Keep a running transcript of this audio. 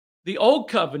The old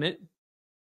covenant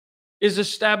is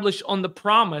established on the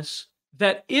promise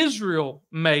that Israel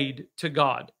made to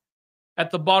God.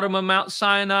 At the bottom of Mount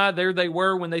Sinai, there they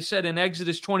were when they said in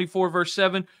Exodus 24, verse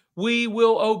 7, we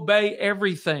will obey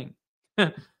everything.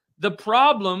 The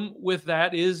problem with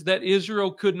that is that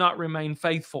Israel could not remain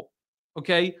faithful.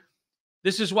 Okay?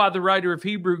 This is why the writer of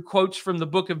Hebrew quotes from the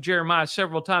book of Jeremiah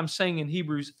several times, saying in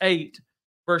Hebrews 8,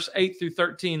 verse 8 through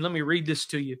 13. Let me read this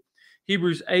to you.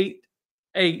 Hebrews 8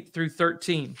 through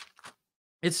 13.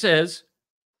 It says,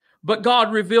 but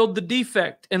God revealed the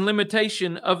defect and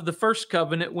limitation of the first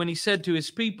covenant when he said to his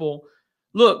people,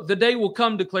 look, the day will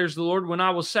come, declares the Lord, when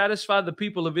I will satisfy the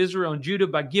people of Israel and Judah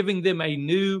by giving them a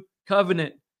new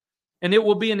covenant. And it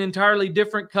will be an entirely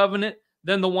different covenant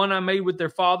than the one I made with their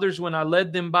fathers when I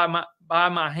led them by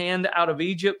my hand out of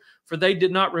Egypt, for they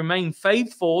did not remain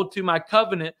faithful to my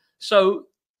covenant. So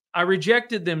I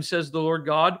rejected them, says the Lord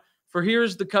God. For here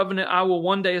is the covenant I will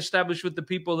one day establish with the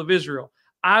people of Israel.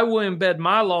 I will embed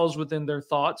my laws within their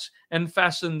thoughts and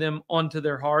fasten them onto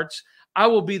their hearts. I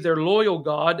will be their loyal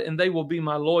God, and they will be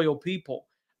my loyal people.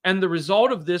 And the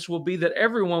result of this will be that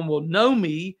everyone will know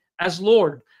me as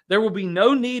Lord. There will be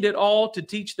no need at all to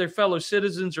teach their fellow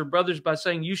citizens or brothers by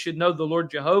saying, you should know the Lord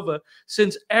Jehovah,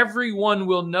 since everyone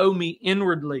will know me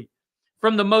inwardly.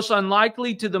 From the most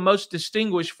unlikely to the most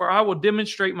distinguished, for I will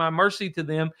demonstrate my mercy to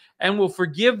them and will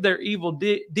forgive their evil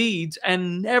deeds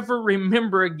and never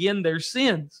remember again their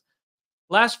sins.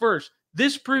 Last verse.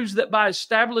 This proves that by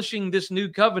establishing this new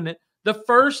covenant, the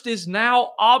first is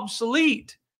now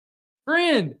obsolete.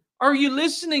 Friend, are you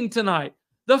listening tonight?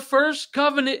 The first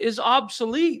covenant is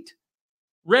obsolete,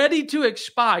 ready to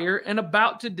expire and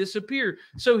about to disappear.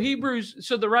 So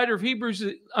the writer of Hebrews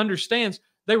understands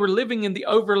they were living in the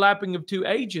overlapping of two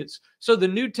ages. So the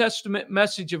New Testament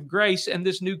message of grace and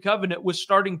this new covenant was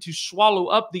starting to swallow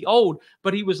up the old,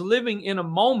 but he was living in a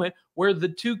moment where the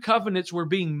two covenants were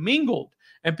being mingled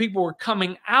and people were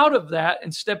coming out of that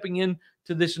and stepping into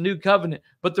this new covenant.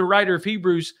 But the writer of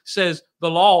Hebrews says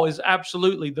the law is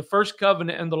absolutely, the first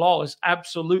covenant and the law is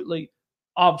absolutely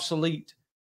obsolete,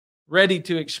 ready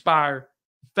to expire,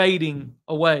 fading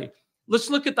away. Let's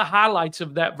look at the highlights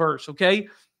of that verse, okay?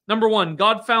 Number one,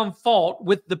 God found fault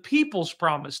with the people's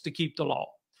promise to keep the law.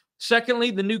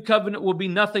 Secondly, the new covenant will be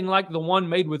nothing like the one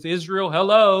made with Israel.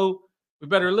 Hello, we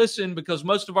better listen, because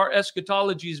most of our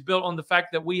eschatology is built on the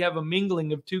fact that we have a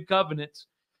mingling of two covenants.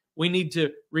 We need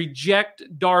to reject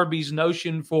Darby's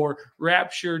notion for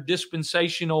rapture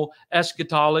dispensational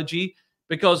eschatology,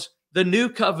 because the new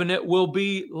covenant will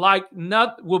be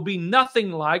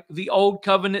nothing like the old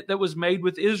covenant that was made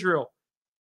with Israel.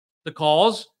 The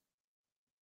cause?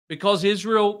 Because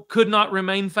Israel could not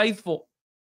remain faithful.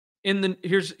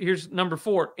 Here's number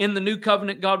 4. In the new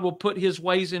covenant, God will put his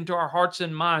ways into our hearts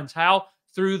and minds. How?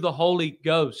 Through the Holy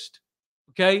Ghost.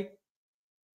 Okay?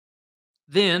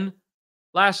 Then,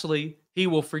 lastly, he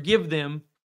will forgive them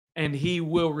and he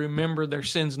will remember their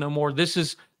sins no more. This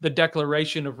is the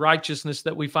declaration of righteousness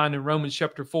that we find in Romans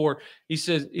chapter 4. He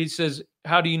says,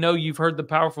 how do you know you've heard the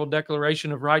powerful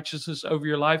declaration of righteousness over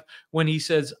your life? When he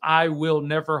says, I will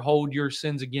never hold your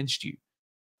sins against you.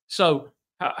 So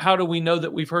how do we know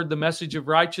that we've heard the message of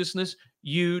righteousness?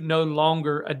 You no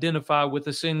longer identify with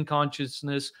a sin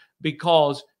consciousness,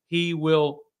 because he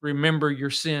will remember your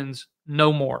sins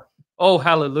no more. Oh,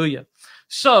 hallelujah.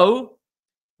 So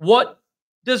what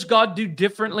does God do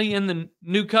differently in the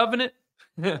new covenant?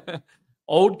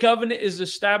 Old covenant is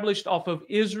established off of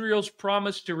Israel's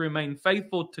promise to remain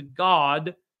faithful to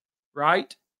God,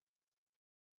 right?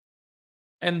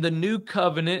 And the new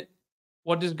covenant,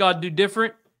 what does God do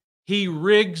different? He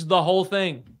rigs the whole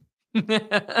thing.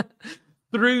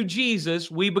 Through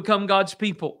Jesus, we become God's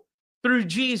people. Through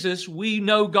Jesus, we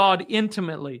know God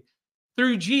intimately.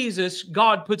 Through Jesus,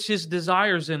 God puts his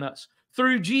desires in us.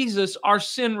 Through Jesus, our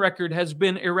sin record has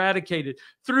been eradicated.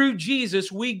 Through Jesus,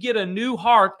 we get a new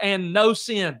heart and no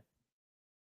sin.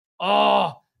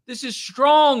 Oh, this is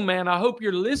strong, man. I hope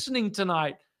you're listening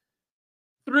tonight.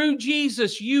 Through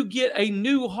Jesus, you get a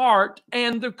new heart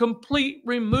and the complete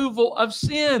removal of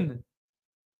sin.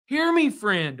 Hear me,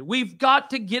 friend. We've got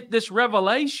to get this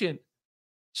revelation.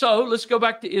 So let's go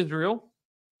back to Israel.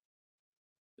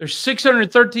 There's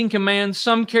 613 commands.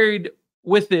 Some carried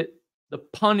with it the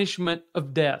punishment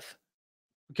of death.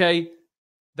 Okay?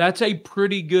 That's a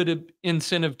pretty good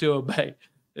incentive to obey.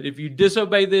 That if you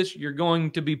disobey this, you're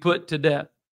going to be put to death.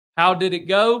 How did it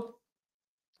go?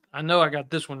 I know I got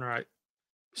this one right.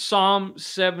 Psalm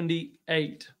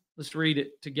 78. Let's read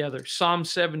it together. Psalm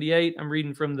 78. I'm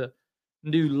reading from the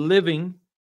New Living.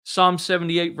 Psalm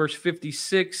 78 verse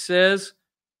 56 says,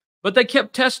 But they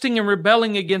kept testing and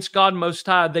rebelling against God Most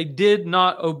High. They did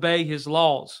not obey his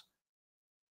laws.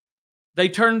 They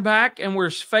turned back and were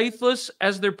as faithless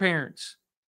as their parents.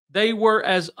 They were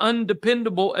as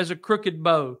undependable as a crooked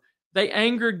bow. They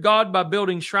angered God by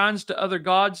building shrines to other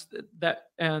gods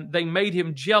and they made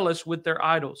him jealous with their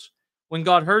idols. When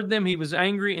God heard them, he was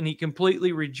angry and he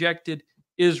completely rejected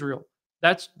Israel.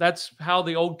 That's how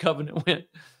the old covenant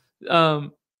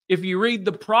went. If you read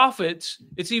the prophets,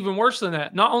 it's even worse than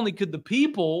that. Not only could the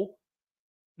people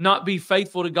not be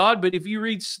faithful to God, but if you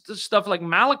read stuff like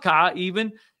Malachi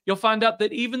even, you'll find out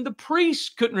that even the priests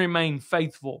couldn't remain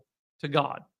faithful to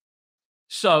God.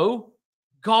 So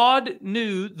God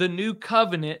knew the new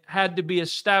covenant had to be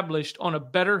established on a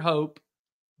better hope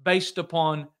based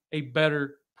upon a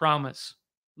better promise.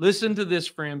 Listen to this,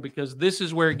 friend, because this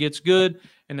is where it gets good,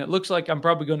 and it looks like I'm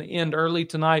probably going to end early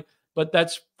tonight, but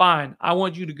that's fine. I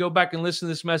want you to go back and listen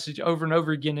to this message over and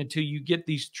over again until you get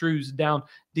these truths down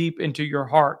deep into your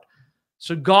heart.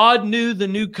 So God knew the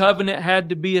new covenant had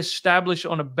to be established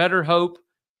on a better hope.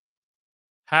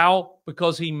 How?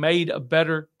 Because he made a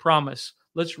better promise.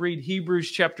 Let's read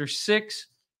Hebrews chapter 6,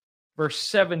 verse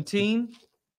 17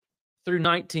 through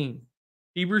 19.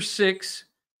 Hebrews 6,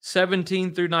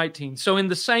 17 through 19. So in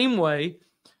the same way,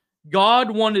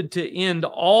 God wanted to end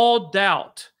all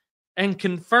doubt and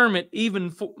confirm it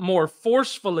even more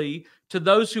forcefully to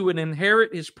those who would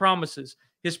inherit his promises.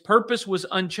 His purpose was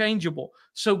unchangeable.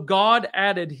 So God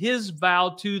added his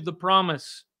vow to the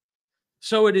promise.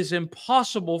 So it is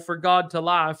impossible for God to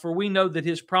lie, for we know that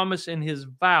his promise and his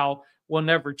vow will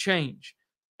never change.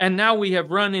 And now we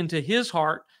have run into his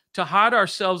heart to hide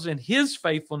ourselves in his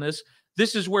faithfulness.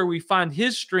 This is where we find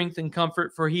his strength and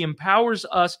comfort, for he empowers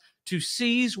us to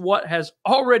seize what has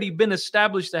already been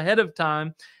established ahead of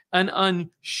time, an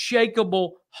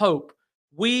unshakable hope.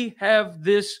 We have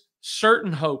this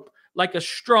certain hope, like a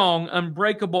strong,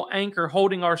 unbreakable anchor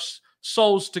holding our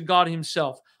souls to God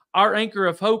himself. Our anchor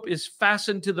of hope is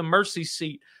fastened to the mercy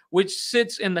seat, which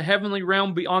sits in the heavenly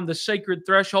realm beyond the sacred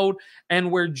threshold, and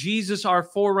where Jesus, our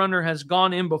forerunner, has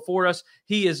gone in before us.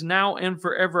 He is now and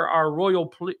forever our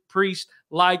royal priest,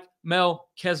 like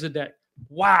Melchizedek.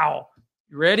 Wow.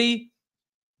 You ready?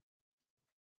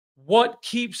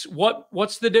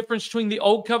 What's the difference between the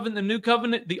old covenant and the new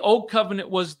covenant? The old covenant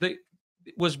was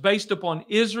based upon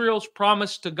Israel's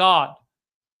promise to God.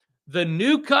 The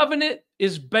new covenant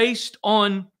is based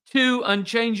on two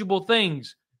unchangeable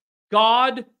things: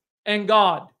 God and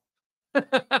God.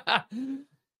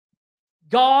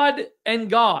 God and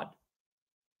God.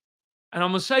 And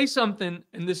I'm going to say something,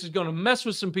 and this is going to mess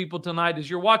with some people tonight as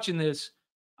you're watching this.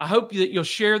 I hope that you'll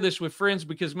share this with friends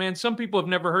because, man, some people have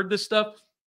never heard this stuff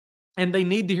and they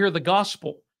need to hear the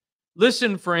gospel.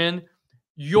 Listen, friend,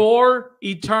 your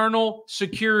eternal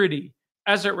security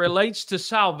as it relates to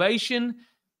salvation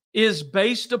is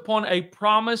based upon a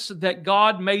promise that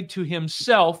God made to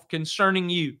himself concerning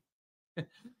you.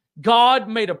 God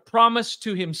made a promise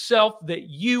to himself that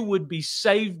you would be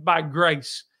saved by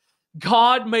grace.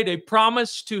 God made a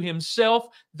promise to himself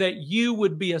that you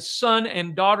would be a son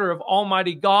and daughter of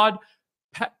Almighty God,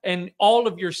 and all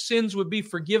of your sins would be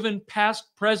forgiven,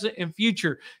 past, present, and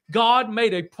future. God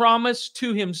made a promise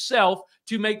to himself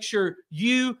to make sure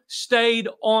you stayed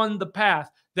on the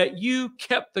path, that you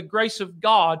kept the grace of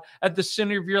God at the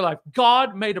center of your life.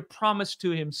 God made a promise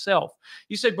to himself.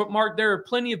 You say, but Mark, there are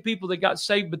plenty of people that got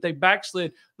saved, but they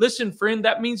backslid. Listen, friend,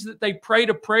 that means that they prayed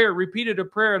a prayer, repeated a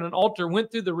prayer at an altar,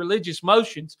 went through the religious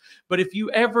motions. But if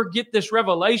you ever get this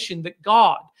revelation that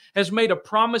God has made a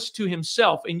promise to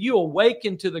himself and you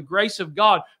awaken to the grace of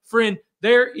God, friend,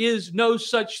 there is no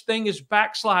such thing as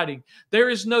backsliding. There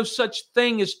is no such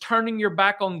thing as turning your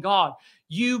back on God.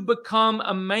 You become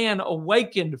a man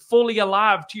awakened, fully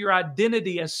alive to your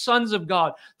identity as sons of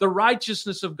God, the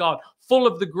righteousness of God, full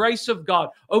of the grace of God,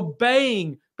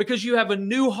 obeying because you have a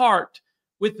new heart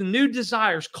with new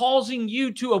desires, causing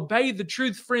you to obey the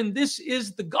truth. Friend, this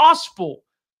is the gospel.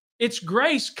 It's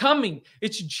grace coming.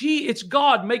 It's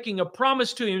God making a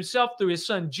promise to himself through his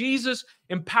son Jesus,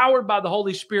 empowered by the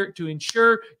Holy Spirit to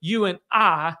ensure you and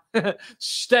I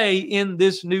stay in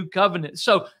this new covenant.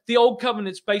 So the old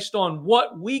covenant's based on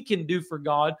what we can do for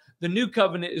God. The new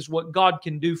covenant is what God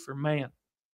can do for man.